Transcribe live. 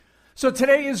So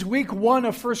today is week 1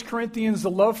 of 1 Corinthians,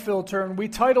 the love filter, and we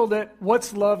titled it,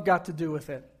 What's Love Got to Do with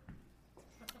It?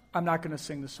 I'm not going to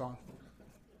sing the song.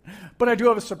 But I do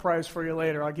have a surprise for you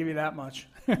later. I'll give you that much.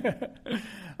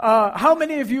 How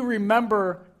many of you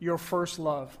remember your first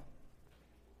love?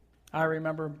 I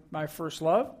remember my first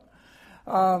love.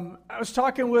 I was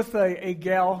talking with a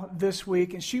gal this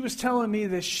week, and she was telling me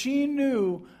that she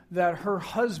knew that her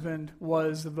husband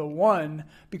was the one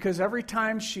because every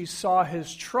time she saw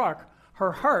his truck,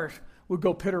 her heart would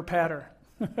go pitter-patter.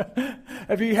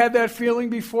 Have you had that feeling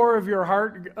before of your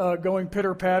heart going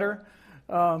pitter-patter?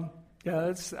 I'm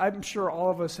sure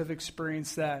all of us have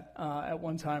experienced that at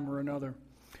one time or another.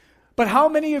 But how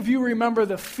many of you remember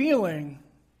the feeling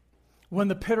when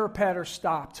the pitter-patter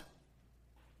stopped?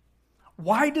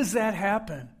 Why does that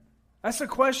happen? That's the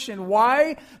question.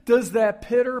 Why does that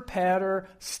pitter-patter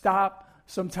stop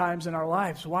sometimes in our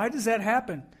lives? Why does that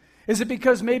happen? Is it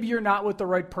because maybe you're not with the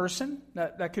right person?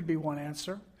 That could be one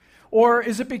answer. Or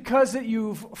is it because that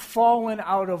you've fallen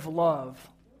out of love?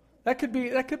 That could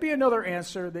be another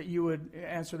answer that you would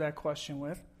answer that question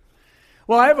with.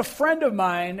 Well, I have a friend of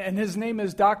mine, and his name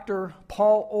is Dr.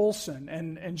 Paul Olson.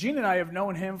 And Gene and I have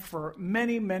known him for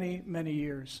many, many, many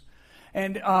years.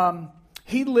 And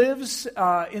he lives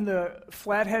in the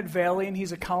Flathead Valley, and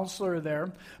he's a counselor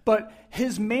there. But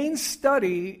his main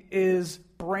study is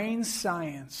brain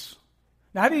science.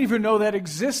 Now, I didn't even know that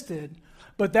existed,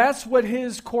 but that's what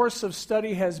his course of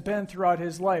study has been throughout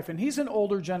his life. And he's an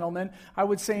older gentleman, I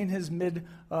would say in his mid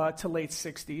to late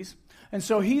 60s. And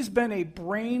so he's been a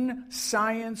brain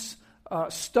science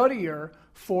studier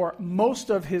for most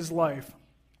of his life.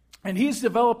 And he's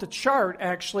developed a chart,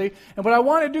 actually. And what I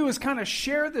want to do is kind of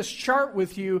share this chart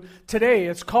with you today.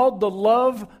 It's called the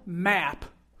Love Map.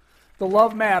 The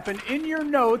Love Map. And in your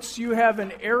notes, you have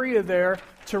an area there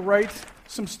to write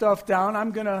some stuff down.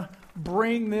 I'm going to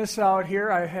bring this out here.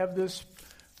 I have this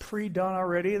pre-done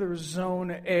already. There's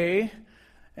Zone A.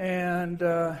 And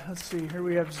let's see, here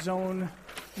we have Zone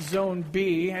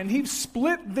B. And he's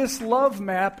split this love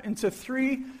map into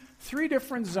three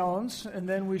different zones. And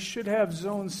then we should have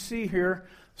Zone C here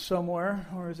somewhere.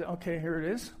 Where is it? Okay, here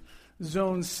it is.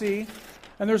 Zone C.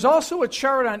 And there's also a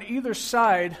chart on either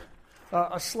side,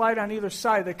 a slide on either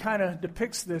side that kind of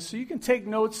depicts this. So you can take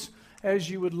notes as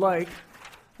you would like.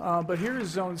 But here is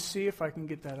Zone C, if I can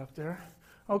get that up there.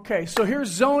 Okay, so here's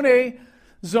Zone A,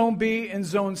 Zone B, and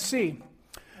Zone C.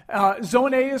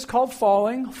 Zone A is called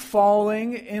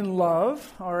falling in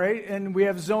love, all right? And we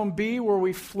have Zone B where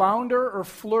we flounder or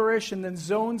flourish, and then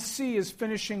Zone C is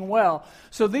finishing well.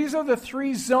 So these are the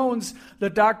 3 zones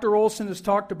that Dr. Olson has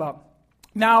talked about.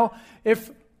 Now, if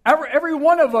every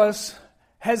one of us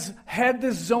has had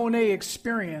this Zone A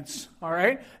experience, all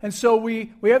right? And so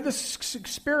we have this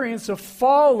experience of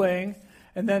falling,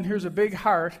 and then here's a big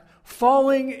heart,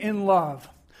 falling in love.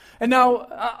 And now,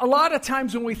 a lot of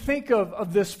times when we think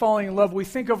of this falling in love, we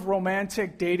think of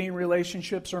romantic dating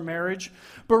relationships or marriage.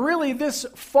 But really, this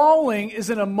falling is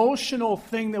an emotional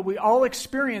thing that we all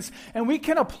experience. And we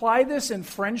can apply this in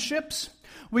friendships.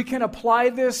 We can apply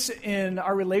this in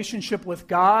our relationship with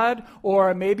God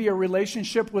or maybe a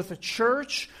relationship with a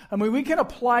church. I mean, we can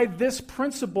apply this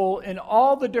principle in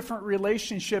all the different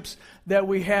relationships that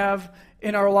we have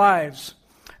in our lives.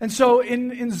 And so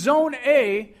in Zone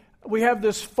A, we have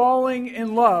this falling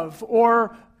in love,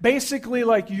 or basically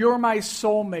like you're my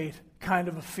soulmate kind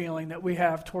of a feeling that we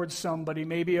have towards somebody,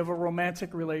 maybe of a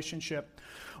romantic relationship.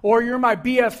 Or you're my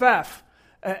BFF.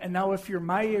 And now if you're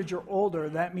my age or older,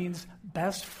 that means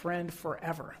best friend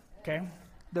forever, okay?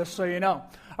 Just so you know.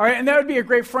 All right, and that would be a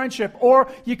great friendship.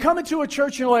 Or you come into a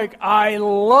church and you're like, I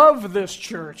love this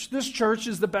church. This church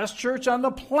is the best church on the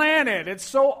planet. It's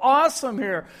so awesome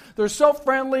here. They're so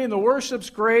friendly and the worship's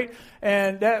great.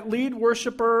 And that lead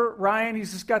worshiper, Ryan,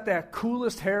 he's just got that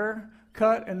coolest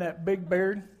haircut and that big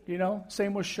beard, you know.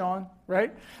 Same with Sean,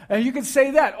 right? And you can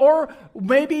say that. Or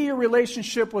maybe your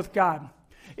relationship with God.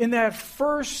 In that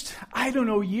first,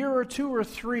 year or 2 or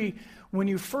 3, when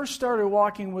you first started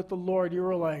walking with the Lord, you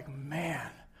were like, man,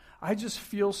 I just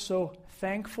feel so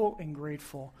thankful and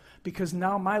grateful because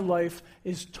now my life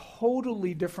is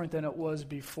totally different than it was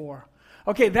before.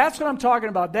 Okay, that's what I'm talking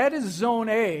about. That is Zone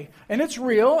A, and it's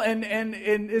real, and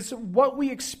it's what we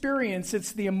experience.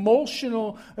 It's the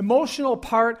emotional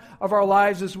part of our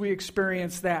lives as we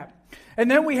experience that. And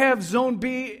then we have Zone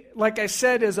B, like I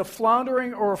said, is a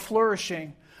floundering or a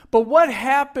flourishing. But what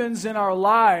happens in our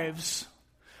lives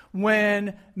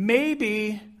when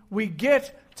maybe we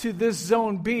get to this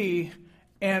Zone B,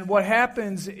 and what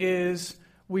happens is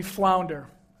we flounder,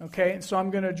 okay? So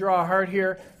I'm going to draw a heart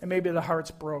here, and maybe the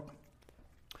heart's broke.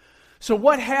 So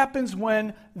what happens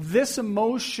when this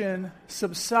emotion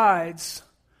subsides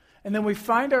and then we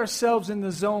find ourselves in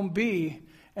the zone B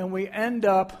and we end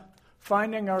up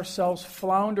finding ourselves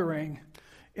floundering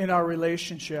in our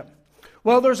relationship?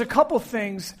 Well, there's a couple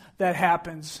things that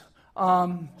happens.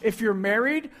 If you're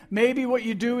married, maybe what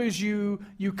you do is you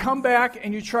come back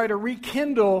and you try to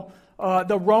rekindle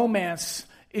the romance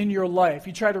in your life.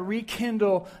 You try to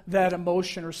rekindle that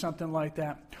emotion or something like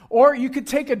that. Or you could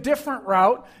take a different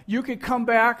route. You could come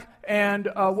back and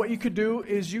what you could do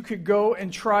is you could go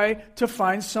and try to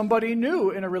find somebody new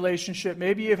in a relationship.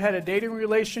 Maybe you've had a dating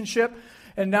relationship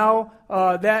and now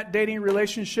that dating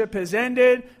relationship has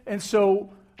ended, and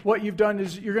so what you've done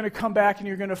is you're going to come back and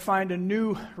you're going to find a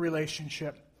new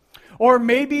relationship. Or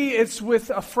maybe it's with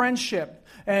a friendship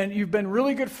and you've been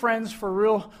really good friends for a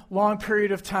real long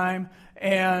period of time,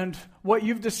 and what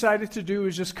you've decided to do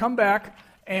is just come back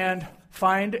and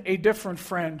find a different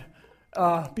friend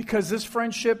because this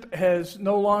friendship has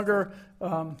no longer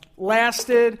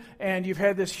lasted, and you've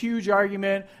had this huge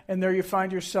argument, and there you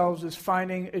find yourselves as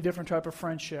finding a different type of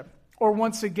friendship. Or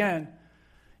once again,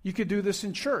 you could do this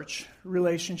in church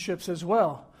relationships as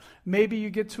well. Maybe you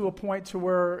get to a point to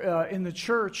where in the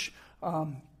church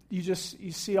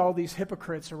you see all these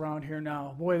hypocrites around here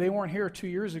now. Boy, they weren't here 2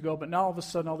 years ago, but now all of a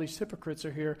sudden all these hypocrites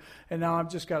are here, and now I've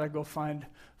just got to go find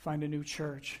a new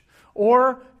church.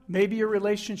 Or maybe your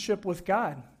relationship with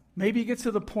God. Maybe you get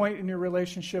to the point in your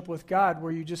relationship with God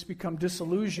where you just become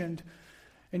disillusioned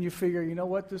and you figure, you know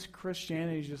what, this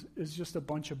Christianity is just a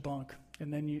bunch of bunk,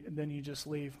 and then you just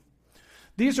leave.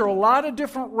 These are a lot of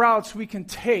different routes we can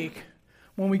take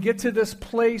when we get to this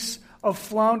place of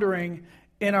floundering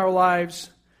in our lives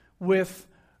with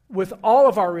all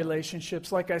of our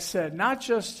relationships, like I said, not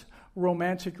just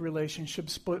romantic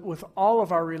relationships, but with all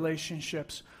of our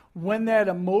relationships, when that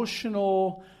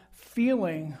emotional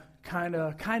feeling kind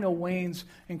of wanes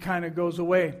and kind of goes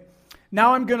away.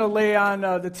 Now I'm going to lay on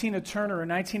the Tina Turner. In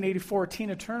 1984,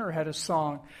 Tina Turner had a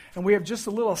song, and we have just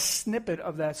a little snippet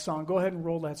of that song. Go ahead and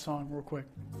roll that song real quick.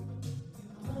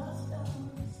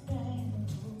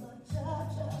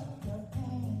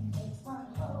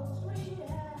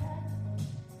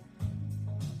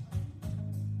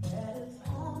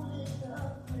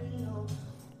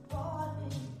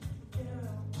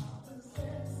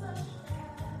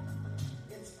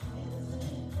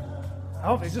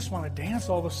 Oh, they just want to dance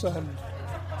all of a sudden.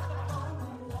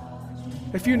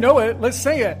 If you know it, let's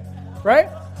sing it, right?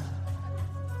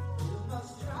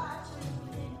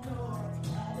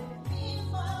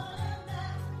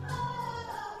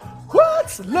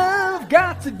 What's love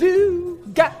got to do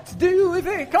with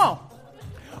it? Come on.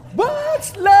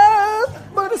 What's love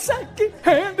but a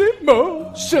second-hand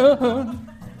emotion?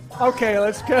 Okay,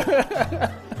 let's go.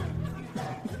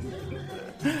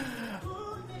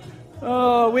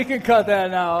 Oh, we can cut that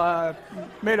now. I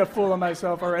made a fool of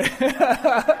myself already.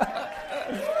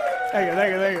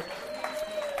 Thank you.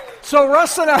 So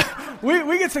Russ and I,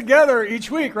 we get together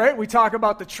each week, right? We talk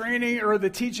about the training or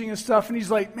the teaching and stuff, and he's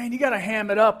like, man, you got to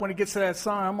ham it up when it gets to that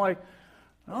song. I'm like,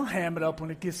 I'll ham it up when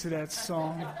it gets to that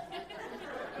song.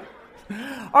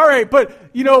 All right, but,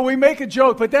 we make a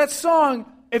joke, but that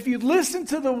song, if you listen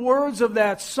to the words of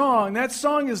that song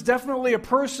is definitely a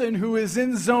person who is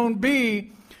in zone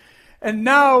B, and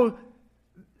now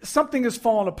something has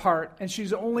fallen apart, and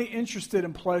she's only interested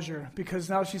in pleasure, because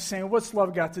now she's saying, what's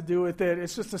love got to do with it?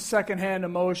 It's just a secondhand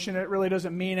emotion. It really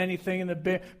doesn't mean anything in the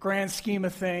big, grand scheme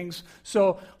of things.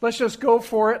 So let's just go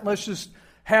for it. Let's just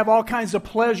have all kinds of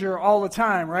pleasure all the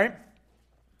time, right?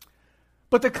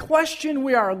 But the question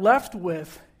we are left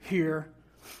with here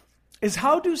is,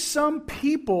 how do some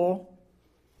people,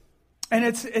 and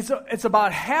it's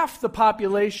about half the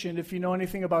population, if you know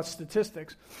anything about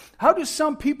statistics. How do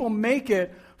some people make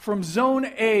it from zone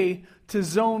A to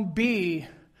zone B,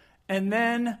 and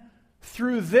then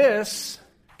through this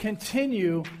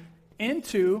continue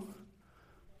into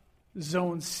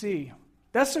zone C?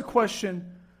 That's the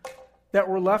question that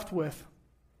we're left with.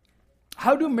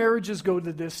 How do marriages go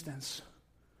the distance?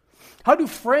 How do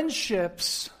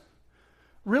friendships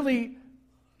really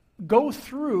go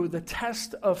through the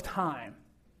test of time?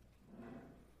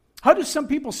 How do some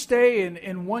people stay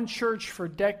in one church for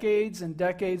decades and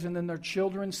decades, and then their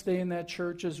children stay in that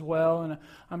church as well? And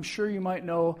I'm sure you might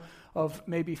know of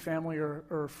maybe family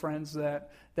or friends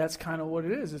that's kind of what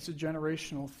it is. It's a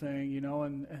generational thing,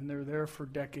 and they're there for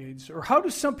decades. Or how do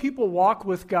some people walk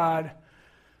with God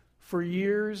for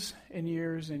years and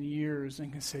years and years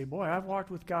and can say, boy, I've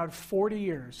walked with God 40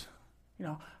 years.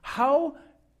 How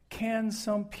can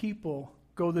some people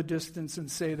go the distance and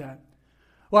say that?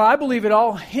 Well, I believe it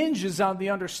all hinges on the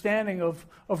understanding of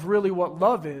really what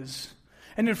love is.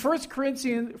 And in 1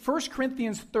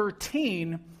 Corinthians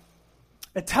 13,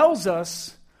 it tells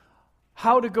us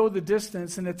how to go the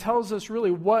distance, and it tells us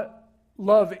really what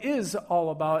love is all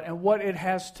about and what it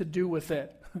has to do with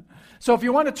it. So if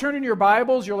you want to turn in your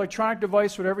Bibles, your electronic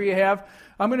device, whatever you have,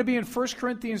 I'm going to be in 1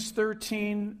 Corinthians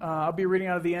 13. I'll be reading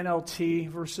out of the NLT,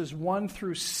 verses 1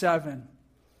 through 7.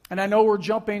 And I know we're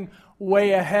jumping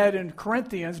way ahead in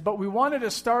Corinthians, but we wanted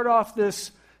to start off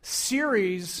this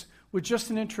series with just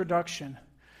an introduction.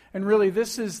 And really,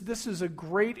 this is a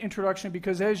great introduction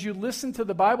because as you listen to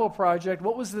the Bible Project,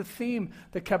 what was the theme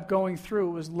that kept going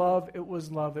through? It was love, it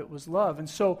was love, it was love. And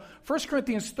so 1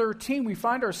 Corinthians 13, we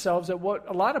find ourselves at what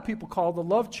a lot of people call the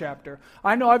love chapter.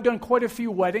 I know I've done quite a few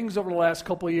weddings over the last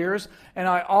couple of years, and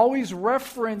I always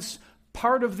reference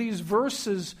part of these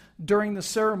verses during the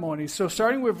ceremony. So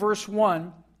starting with verse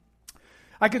 1,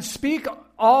 I could speak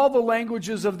all the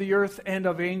languages of the earth and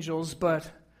of angels,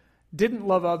 but didn't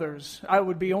love others. I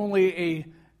would be only a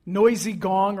noisy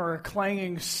gong or a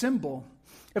clanging cymbal.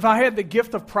 If I had the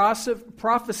gift of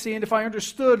prophecy and if I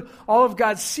understood all of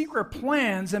God's secret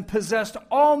plans and possessed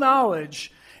all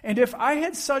knowledge, and if I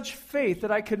had such faith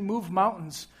that I could move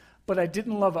mountains, but I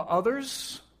didn't love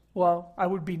others, well, I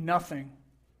would be nothing.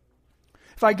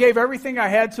 If I gave everything I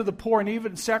had to the poor and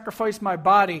even sacrificed my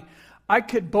body, I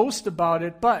could boast about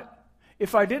it, but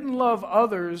if I didn't love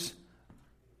others,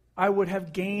 I would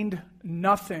have gained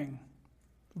nothing.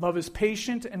 Love is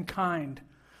patient and kind.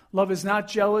 Love is not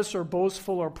jealous or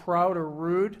boastful or proud or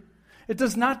rude. It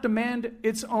does not demand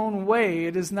its own way.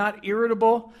 It is not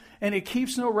irritable, and it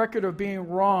keeps no record of being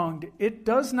wronged. It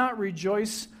does not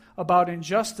rejoice about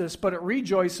injustice, but it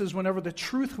rejoices whenever the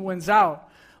truth wins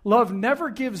out. Love never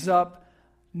gives up,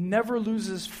 never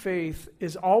loses faith,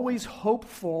 is always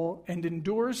hopeful, and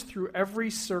endures through every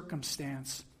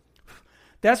circumstance.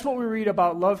 That's what we read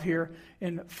about love here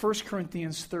in 1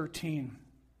 Corinthians 13.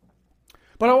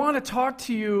 But I want to talk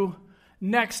to you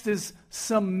next is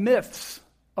some myths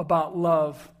about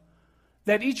love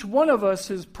that each one of us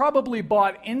has probably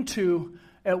bought into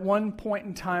at one point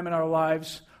in time in our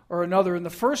lives or another. And the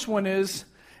first one is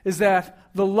that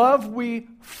the love we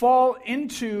fall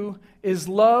into is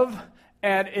love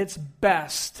at its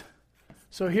best.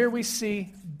 So here we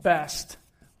see best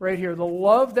right here. The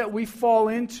love that we fall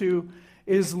into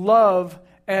is love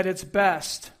at its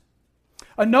best.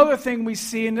 Another thing we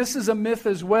see, and this is a myth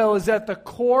as well, is that the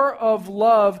core of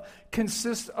love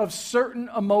consists of certain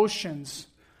emotions.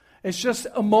 It's just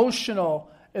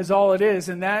emotional is all it is,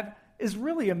 and that is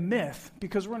really a myth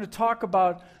because we're going to talk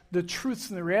about the truths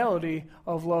and the reality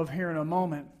of love here in a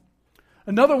moment.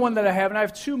 Another one that I have, and I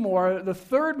have two more, the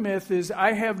third myth is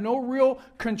I have no real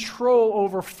control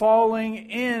over falling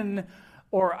in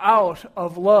or out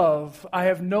of love. I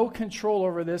have no control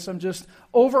over this. I'm just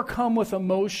overcome with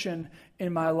emotion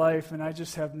in my life, and I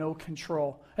just have no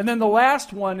control. And then the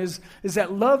last one is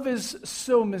that love is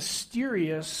so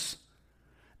mysterious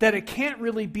that it can't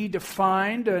really be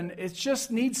defined, and it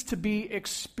just needs to be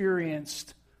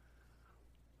experienced.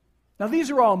 Now,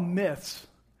 these are all myths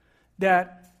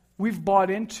that we've bought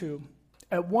into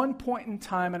at one point in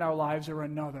time in our lives or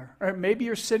another. Or maybe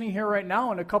you're sitting here right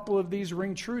now and a couple of these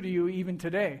ring true to you even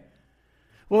today.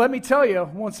 Well, let me tell you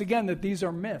once again that these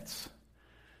are myths.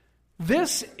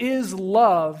 This is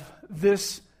love.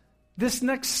 This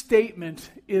next statement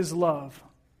is love.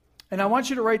 And I want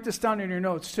you to write this down in your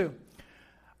notes too.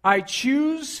 I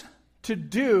choose to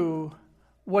do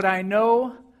what I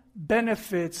know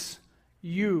benefits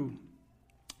you.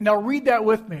 Now read that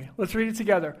with me. Let's read it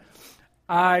together.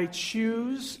 I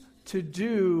choose to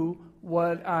do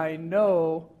what I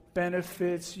know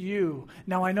benefits you.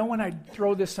 Now, I know when I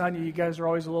throw this on you, you guys are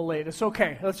always a little late. It's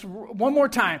okay. Let's one more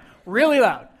time, really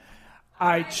loud.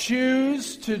 I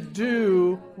choose to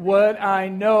do what I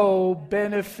know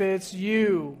benefits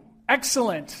you.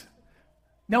 Excellent.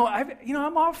 Now,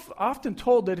 I'm often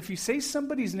told that if you say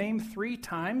somebody's name 3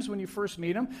 times when you first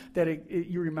meet them, that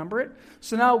you remember it.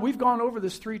 So now we've gone over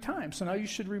this 3 times. So now you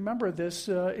should remember this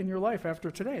in your life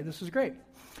after today. This is great.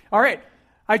 All right.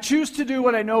 I choose to do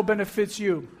what I know benefits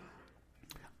you.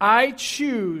 I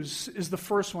choose is the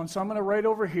first one. So I'm going to write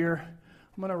over here.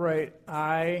 I'm going to write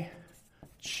I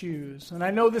choose. And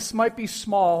I know this might be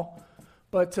small,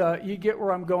 but you get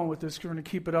where I'm going with this. We're going to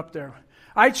keep it up there.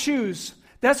 I choose.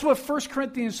 That's what 1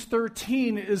 Corinthians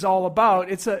 13 is all about.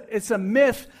 It's a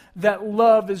myth that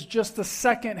love is just a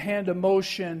second-hand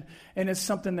emotion and it's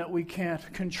something that we can't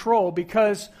control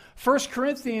because 1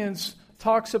 Corinthians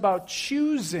talks about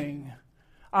choosing.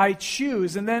 I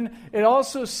choose. And then it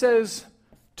also says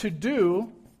to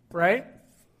do, right?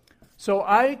 So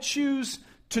I choose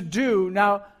to do.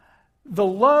 Now, the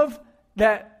love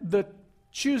that the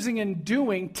choosing and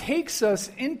doing takes us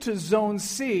into zone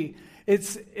C.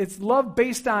 It's love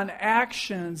based on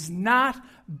actions, not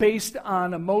based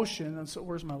on emotion. And so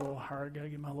where's my little heart? Got to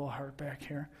get my little heart back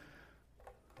here.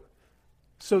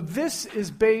 So this is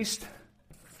based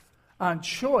on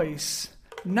choice,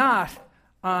 not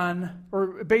on,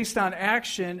 or based on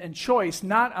action and choice,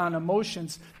 not on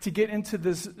emotions, to get into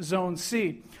this zone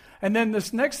C. And then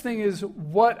this next thing is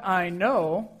what I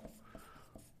know.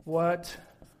 What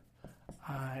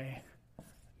I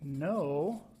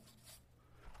know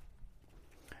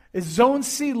is zone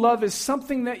C. Love is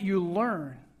something that you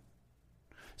learn.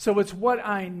 So it's what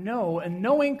I know, and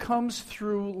knowing comes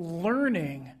through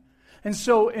learning. And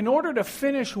so in order to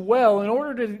finish well, in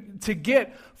order to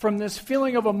get from this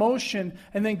feeling of emotion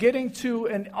and then getting to,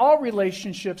 and all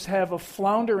relationships have a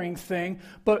floundering thing,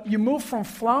 but you move from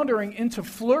floundering into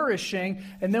flourishing,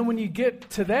 and then when you get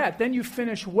to that, then you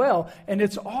finish well. And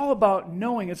it's all about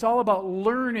knowing, it's all about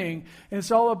learning, and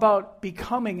it's all about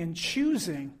becoming and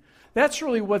choosing. That's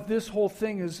really what this whole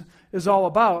thing is all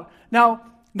about. Now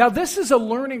this is a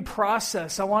learning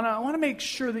process. I want to make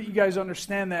sure that you guys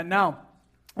understand that now.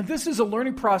 This is a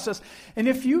learning process, and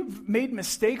if you've made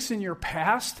mistakes in your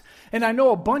past, and I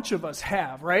know a bunch of us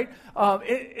have, right?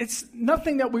 It's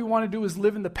nothing that we want to do is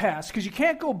live in the past, because you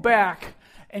can't go back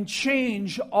and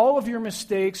change all of your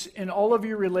mistakes in all of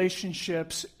your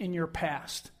relationships in your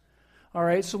past. All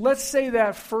right, so let's say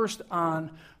that first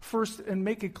and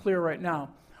make it clear right now.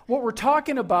 What we're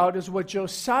talking about is what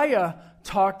Josiah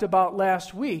talked about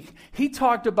last week. He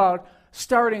talked about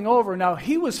starting over. Now,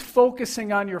 he was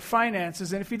focusing on your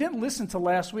finances, and if you didn't listen to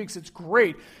last week's, it's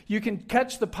great. You can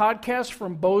catch the podcast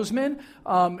from Bozeman,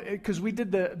 because we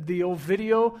did the old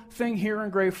video thing here in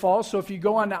Great Falls. So if you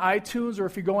go onto iTunes or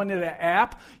if you go into the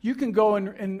app, you can go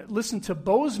and listen to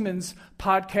Bozeman's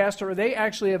podcast, or they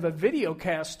actually have a video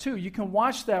cast too. You can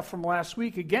watch that from last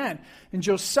week again. And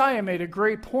Josiah made a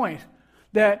great point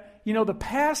that, the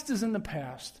past is in the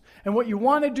past. And what you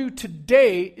want to do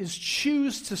today is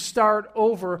choose to start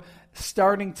over,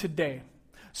 starting today.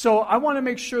 So I want to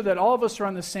make sure that all of us are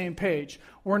on the same page.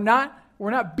 We're not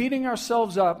beating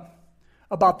ourselves up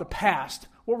about the past.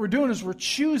 What we're doing is we're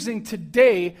choosing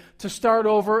today to start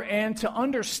over and to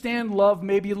understand love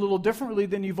maybe a little differently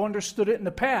than you've understood it in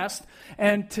the past.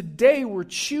 And today we're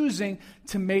choosing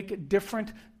to make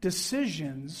different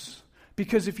decisions.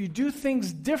 Because if you do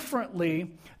things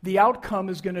differently, the outcome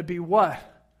is going to be what?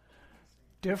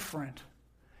 Different.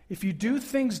 If you do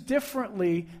things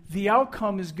differently, the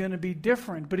outcome is going to be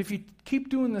different. But if you keep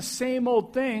doing the same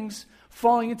old things,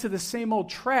 falling into the same old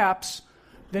traps,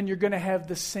 then you're going to have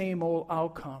the same old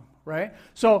outcome, right?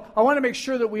 So I want to make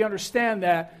sure that we understand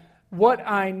that what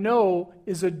I know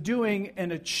is a doing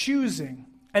and a choosing.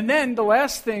 And then the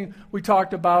last thing we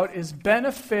talked about is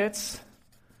benefits.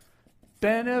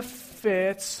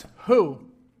 Benefits who?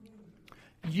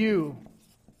 You.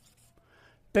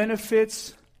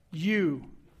 Benefits you.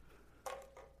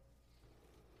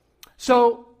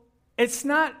 So it's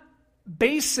not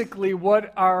basically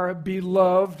what our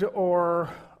beloved or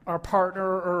our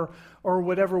partner or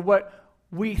whatever, what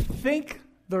we think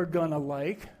they're gonna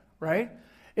like, right?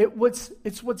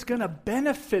 It's what's gonna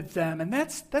benefit them, and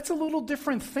that's a little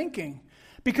different thinking,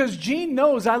 because Jean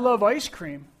knows I love ice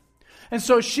cream. And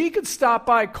so she could stop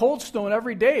by Cold Stone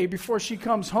every day before she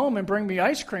comes home and bring me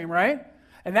ice cream, right?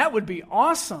 And that would be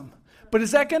awesome. But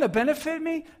is that going to benefit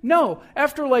me? No.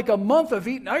 After like a month of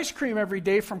eating ice cream every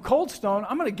day from Cold Stone,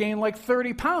 I'm going to gain like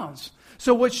 30 pounds.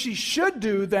 So what she should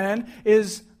do then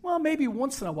is, well, maybe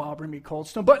once in a while bring me Cold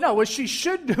Stone. But no, what she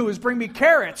should do is bring me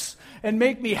carrots and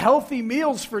make me healthy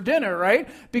meals for dinner, right?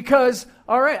 Because,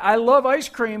 all right, I love ice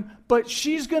cream, but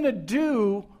she's going to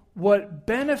do what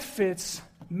benefits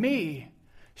me.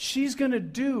 She's going to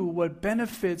do what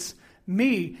benefits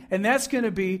me. And that's going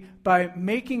to be by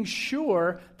making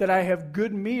sure that I have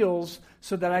good meals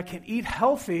so that I can eat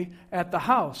healthy at the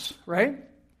house, right?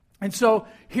 And so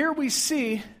here we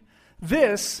see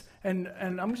this, and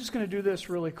I'm just going to do this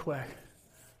really quick.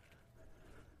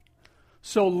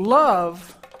 So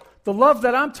love, the love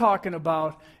that I'm talking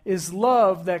about is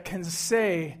love that can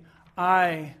say,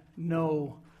 I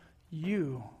know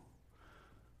you.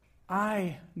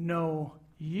 I know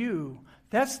you.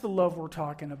 That's the love we're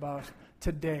talking about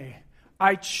today.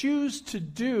 I choose to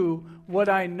do what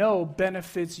I know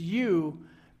benefits you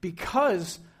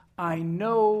because I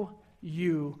know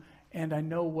you and I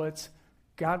know what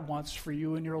God wants for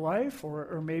you in your life,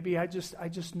 or maybe I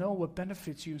just know what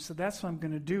benefits you. So that's what I'm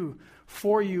going to do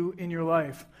for you in your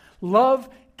life. Love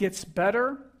gets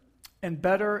better and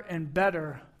better and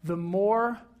better the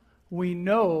more we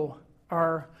know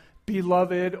our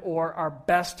beloved or our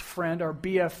best friend, our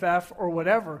BFF or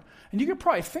whatever. And you can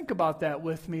probably think about that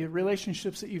with me,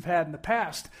 relationships that you've had in the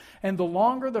past. And the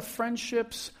longer the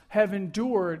friendships have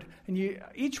endured, and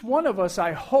each one of us,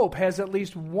 I hope, has at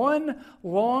least one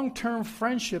long-term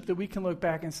friendship that we can look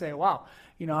back and say, wow,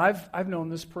 I've known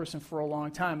this person for a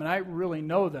long time, and I really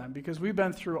know them because we've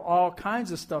been through all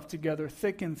kinds of stuff together,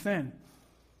 thick and thin.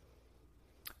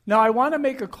 Now, I want to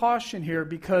make a caution here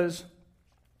because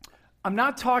I'm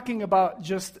not talking about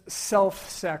just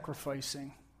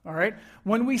self-sacrificing, all right?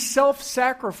 When we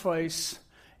self-sacrifice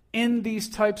in these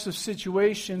types of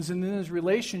situations and in these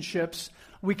relationships,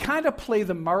 we kind of play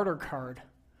the martyr card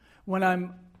when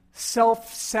I'm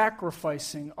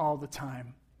self-sacrificing all the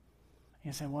time.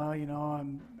 You say, well,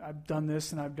 I've done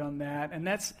this and I've done that. And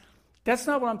that's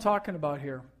not what I'm talking about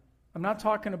here. I'm not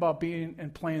talking about being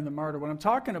and playing the martyr. What I'm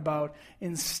talking about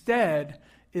instead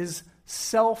is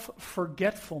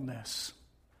self-forgetfulness.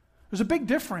 There's a big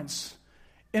difference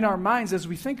in our minds as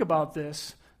we think about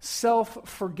this,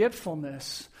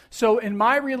 self-forgetfulness. So in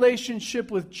my relationship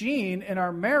with Jean, in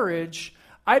our marriage,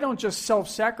 I don't just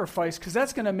self-sacrifice because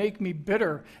that's going to make me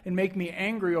bitter and make me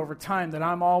angry over time that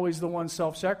I'm always the one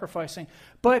self-sacrificing.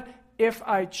 But if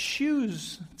I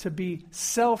choose to be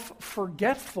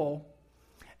self-forgetful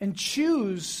and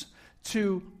choose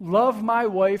to love my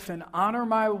wife and honor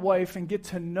my wife and get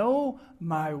to know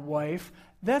my wife,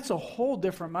 that's a whole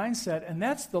different mindset. And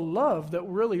that's the love that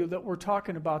we're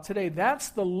talking about today. That's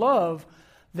the love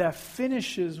that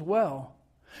finishes well.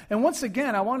 And once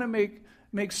again, I want to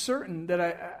make certain that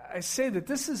I say that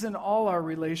this is in all our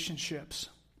relationships.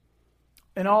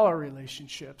 In all our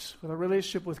relationships. With our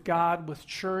relationship with God, with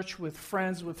church, with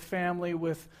friends, with family,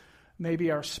 with maybe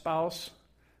our spouse.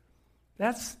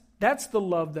 That's the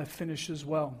love that finishes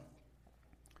well.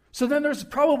 So then there's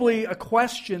probably a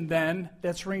question then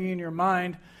that's ringing in your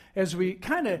mind as we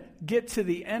kind of get to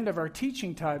the end of our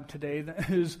teaching time today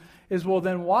is well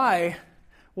then why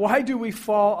do we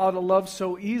fall out of love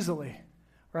so easily,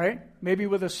 right? Maybe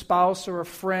with a spouse or a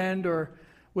friend or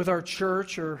with our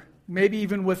church or maybe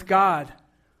even with God.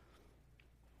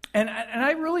 And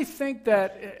I really think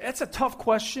that it's a tough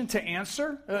question to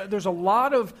answer. There's a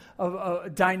lot of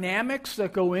dynamics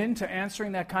that go into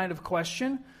answering that kind of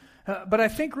question. But I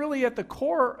think really at the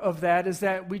core of that is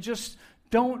that we just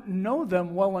don't know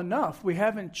them well enough. We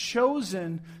haven't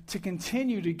chosen to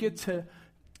continue to get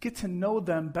to know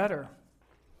them better.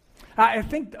 I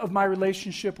think of my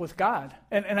relationship with God,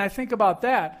 and I think about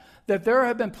that there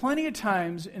have been plenty of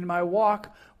times in my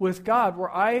walk with God where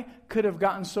I could have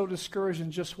gotten so discouraged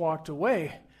and just walked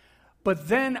away. But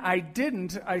then I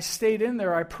didn't. I stayed in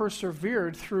there. I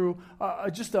persevered through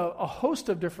just a host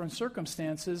of different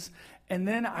circumstances, and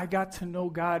then I got to know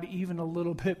God even a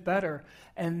little bit better.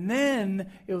 And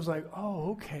then it was like,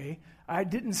 oh, okay, I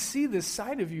didn't see this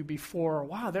side of you before.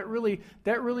 Wow, that really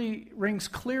rings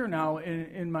clear now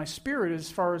in my spirit as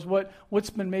far as what's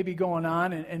been maybe going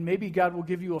on, and maybe God will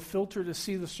give you a filter to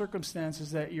see the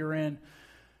circumstances that you're in.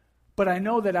 But I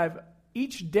know that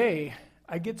each day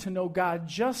I get to know God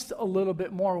just a little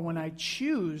bit more when I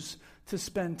choose to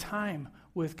spend time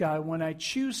with God, when I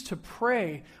choose to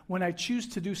pray, when I choose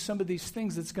to do some of these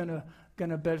things that's going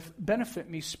to benefit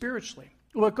me spiritually.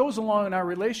 Well, it goes along in our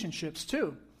relationships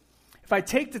too. If I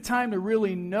take the time to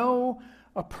really know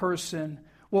a person,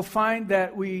 we'll find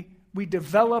that we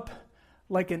develop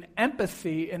like an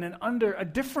empathy and a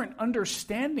different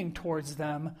understanding towards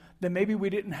them than maybe we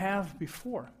didn't have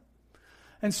before.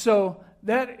 And so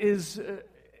that is,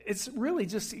 it's really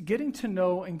just getting to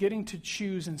know and getting to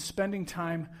choose and spending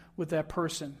time with that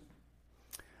person.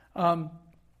 I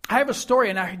have a story,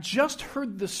 and I just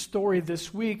heard this story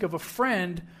this week of a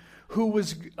friend who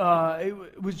was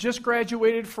just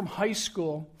graduated from high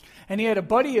school, and he had a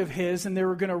buddy of his, and they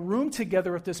were going to room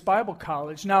together at this Bible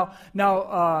college. Now,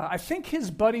 I think his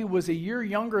buddy was a year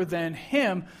younger than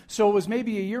him, so it was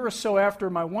maybe a year or so after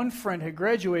my one friend had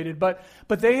graduated. But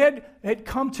they had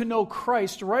come to know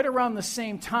Christ right around the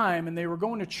same time, and they were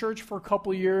going to church for a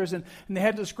couple of years, and they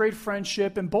had this great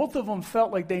friendship. And both of them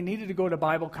felt like they needed to go to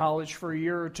Bible college for a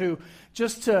year or two,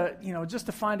 just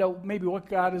to find out maybe what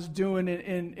God is doing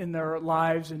in their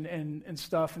lives and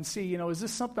stuff, and see, is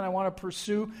this something I want to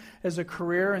pursue as a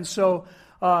career? And so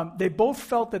they both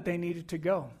felt that they needed to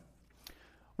go.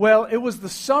 Well, it was the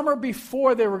summer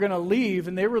before they were going to leave,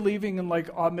 and they were leaving in like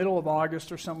middle of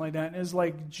August or something like that. And it was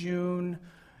like June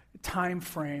time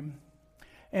frame.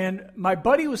 And my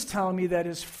buddy was telling me that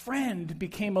his friend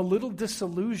became a little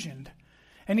disillusioned.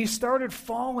 And he started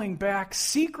falling back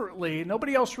secretly.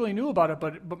 Nobody else really knew about it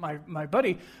but my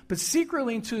buddy. But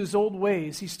secretly into his old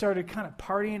ways. He started kind of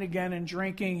partying again and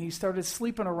drinking. He started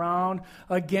sleeping around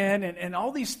again. And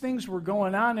all these things were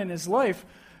going on in his life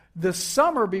the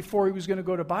summer before he was going to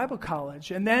go to Bible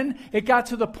college. And then it got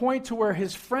to the point to where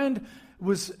his friend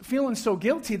was feeling so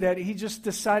guilty that he just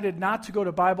decided not to go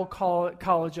to Bible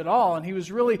college at all. And he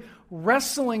was really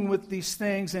wrestling with these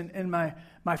things. And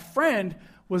my friend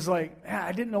was like,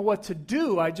 I didn't know what to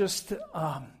do. I just,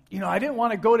 I didn't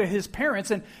want to go to his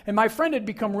parents. And my friend had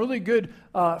become really good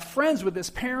friends with his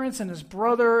parents and his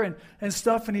brother and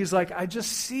stuff. And he's like, I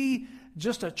just see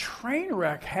just a train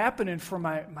wreck happening for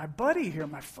my buddy here,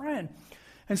 my friend.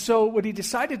 And so what he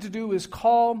decided to do is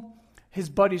call his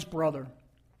buddy's brother.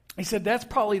 He said, that's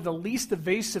probably the least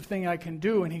evasive thing I can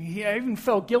do. And he even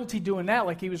felt guilty doing that,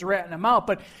 like he was ratting him out.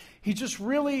 But he just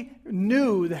really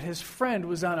knew that his friend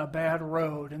was on a bad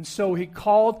road. And so he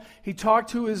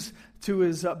talked to his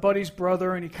buddy's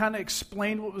brother, and he kind of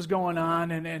explained what was going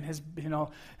on. And his,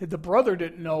 the brother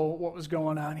didn't know what was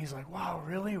going on. He's like, wow,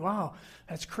 really? Wow,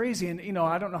 that's crazy. And,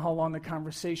 I don't know how long the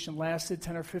conversation lasted,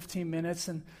 10 or 15 minutes.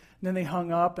 And then they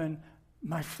hung up, and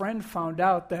my friend found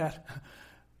out that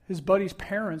his buddy's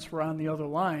parents were on the other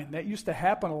line. That used to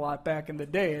happen a lot back in the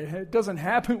day. It doesn't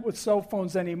happen with cell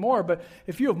phones anymore, but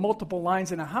if you have multiple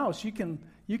lines in a house, you can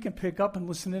pick up and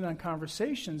listen in on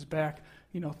conversations back,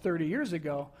 30 years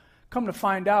ago. Come to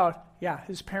find out,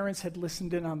 his parents had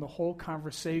listened in on the whole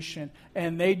conversation,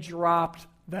 and they dropped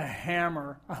the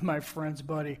hammer on my friend's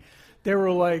buddy. They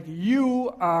were like,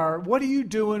 what are you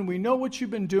doing? We know what you've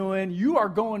been doing. You are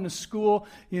going to school,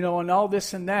 and all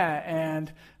this and that.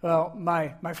 And, well,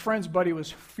 my friend's buddy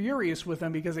was furious with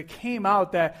him because it came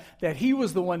out that he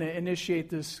was the one to initiate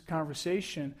this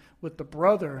conversation with the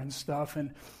brother and stuff.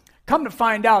 And come to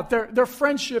find out, their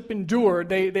friendship endured.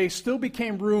 They still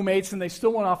became roommates, and they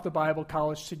still went off to Bible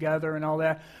college together and all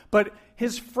that. But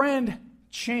his friend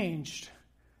changed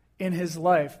in his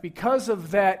life because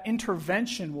of that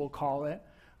intervention, we'll call it,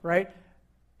 right?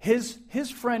 His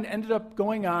friend ended up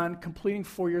going on, completing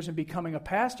 4 years and becoming a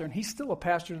pastor, and he's still a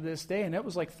pastor to this day, and that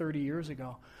was like 30 years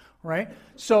ago, right?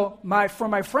 So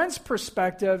from my friend's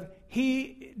perspective,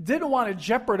 he didn't want to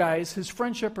jeopardize his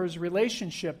friendship or his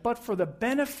relationship, but for the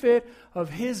benefit of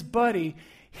his buddy,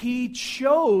 he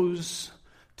chose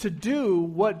to do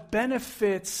what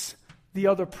benefits the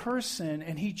other person,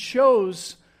 and he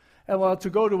chose to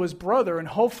go to his brother, and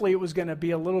hopefully it was going to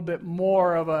be a little bit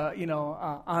more of a,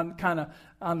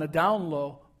 on the down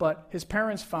low. But his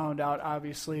parents found out,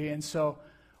 obviously, and so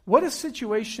what a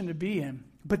situation to be in.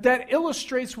 But that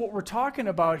illustrates what we're talking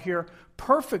about here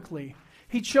perfectly.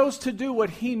 He chose to do what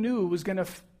he knew was going to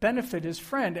benefit his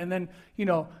friend, and then,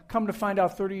 come to find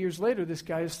out 30 years later, this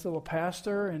guy is still a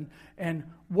pastor, and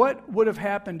what would have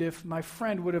happened if my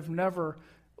friend would have never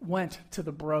went to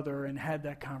the brother and had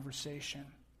that conversation?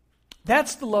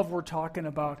 That's the love we're talking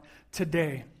about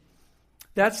today.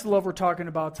 That's the love we're talking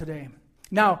about today.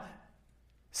 Now,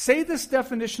 say this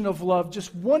definition of love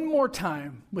just one more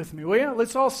time with me, will you?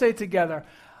 Let's all say it together.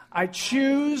 I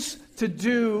choose to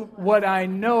do what I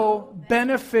know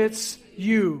benefits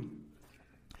you.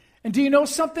 And do you know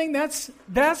something?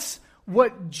 That's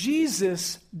what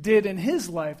Jesus did in his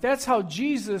life. That's how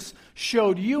Jesus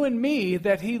showed you and me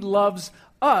that he loves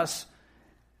us.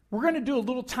 We're going to do a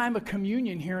little time of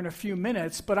communion here in a few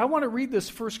minutes, but I want to read this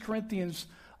 1 Corinthians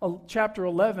chapter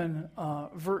 11,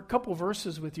 couple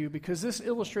verses with you, because this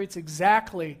illustrates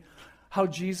exactly how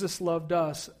Jesus loved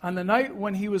us. On the night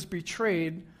when he was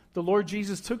betrayed, the Lord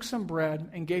Jesus took some bread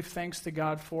and gave thanks to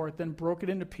God for it, then broke it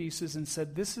into pieces and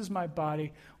said, "This is my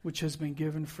body, which has been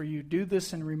given for you. Do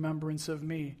this in remembrance of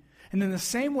me." And in the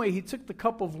same way, he took the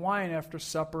cup of wine after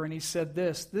supper, and he said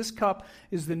this cup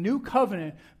is the new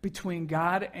covenant between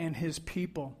God and his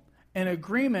people, an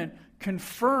agreement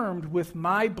confirmed with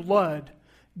my blood.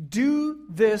 Do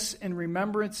this in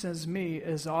remembrance of me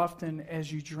as often as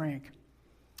you drink.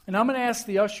 And I'm going to ask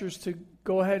the ushers to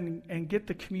go ahead and get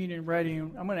the communion ready,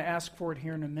 and I'm going to ask for it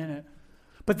here in a minute.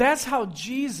 But that's how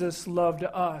Jesus loved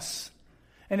us.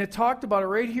 And it talked about it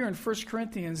right here in 1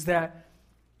 Corinthians that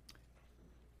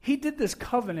he did this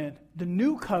covenant, the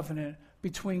new covenant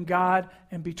between God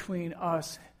and between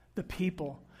us, the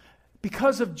people,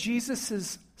 because of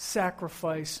Jesus'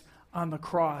 sacrifice on the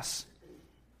cross.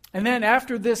 And then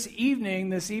after this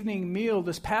evening meal,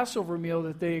 this Passover meal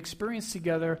that they experienced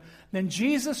together, then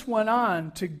Jesus went on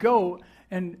to go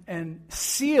and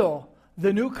seal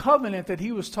the new covenant that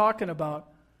he was talking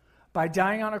about by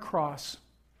dying on a cross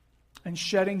and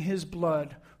shedding his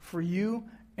blood for you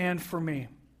and for me.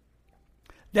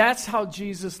 That's how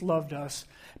Jesus loved us,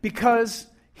 because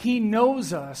He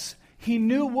knows us. He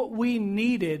knew what we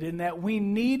needed, and that we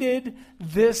needed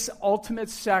this ultimate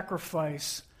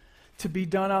sacrifice to be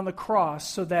done on the cross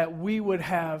so that we would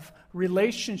have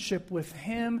relationship with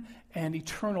Him and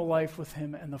eternal life with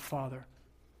Him and the Father.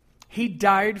 He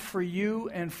died for you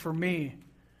and for me.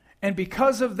 And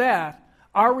because of that,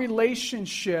 our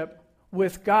relationship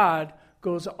with God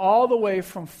goes all the way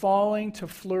from falling to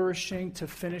flourishing to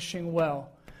finishing well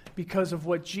because of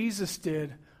what Jesus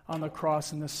did on the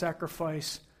cross and the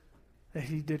sacrifice that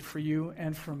He did for you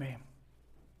and for me.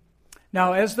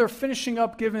 Now, as they're finishing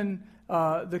up giving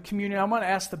the communion, I'm going to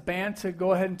ask the band to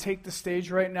go ahead and take the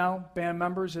stage right now, band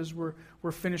members, as we're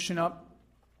finishing up.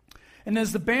 And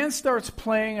as the band starts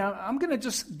playing, I'm going to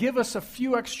just give us a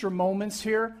few extra moments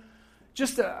here,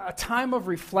 just a time of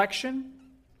reflection.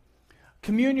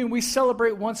 Communion, we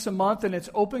celebrate once a month, and it's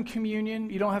open communion.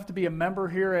 You don't have to be a member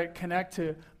here at Connect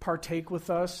to partake with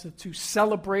us, to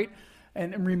celebrate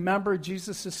and remember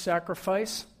Jesus'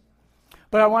 sacrifice.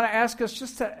 But I want to ask us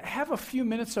just to have a few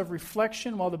minutes of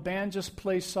reflection while the band just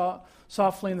plays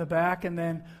softly in the back, and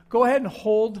then go ahead and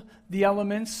hold the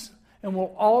elements, and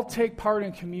we'll all take part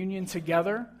in communion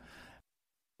together.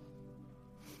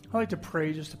 I'd like to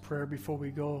pray just a prayer before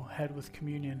we go ahead with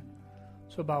communion.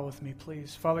 So bow with me,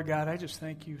 please. Father God, I just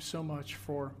thank you so much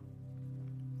for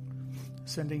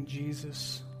sending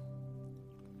Jesus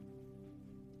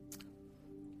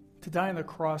to die on the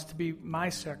cross, to be my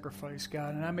sacrifice,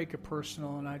 God. And I make it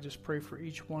personal, and I just pray for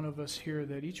each one of us here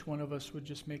that each one of us would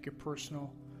just make it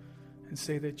personal and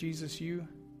say that, Jesus, you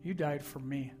died for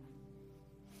me.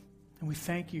 And we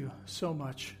thank you so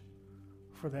much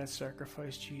for that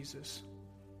sacrifice, Jesus.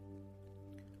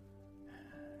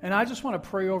 And I just want to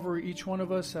pray over each one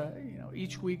of us.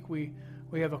 Each week we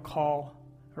have a call,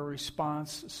 a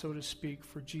response, so to speak,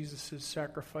 for Jesus'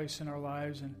 sacrifice in our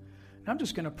lives. And I'm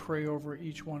just going to pray over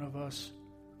each one of us.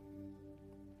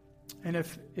 And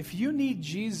if you need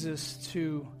Jesus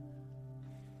to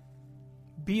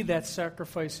be that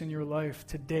sacrifice in your life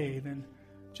today, then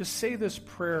just say this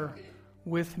prayer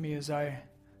with me as I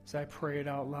pray it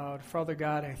out loud. Father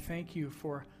God, I thank you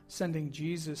for sending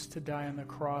Jesus to die on the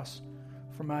cross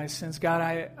for my sins. God,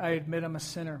 I admit I'm a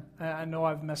sinner. I know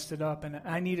I've messed it up, and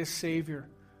I need a Savior.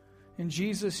 And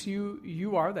Jesus,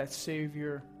 you are that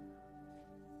Savior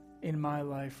in my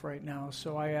life right now.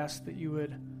 So I ask that you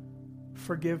would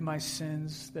forgive my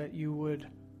sins, that you would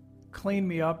clean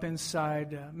me up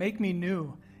inside, make me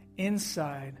new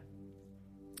inside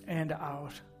and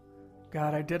out.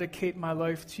 God, I dedicate my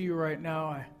life to you right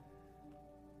now.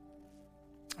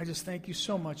 I just thank you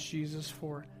so much, Jesus,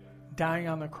 for dying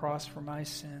on the cross for my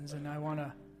sins. And I want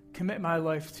to commit my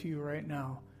life to you right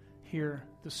now, here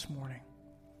this morning.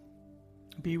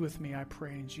 Be with me, I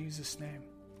pray, in Jesus' name.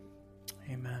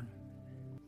 Amen.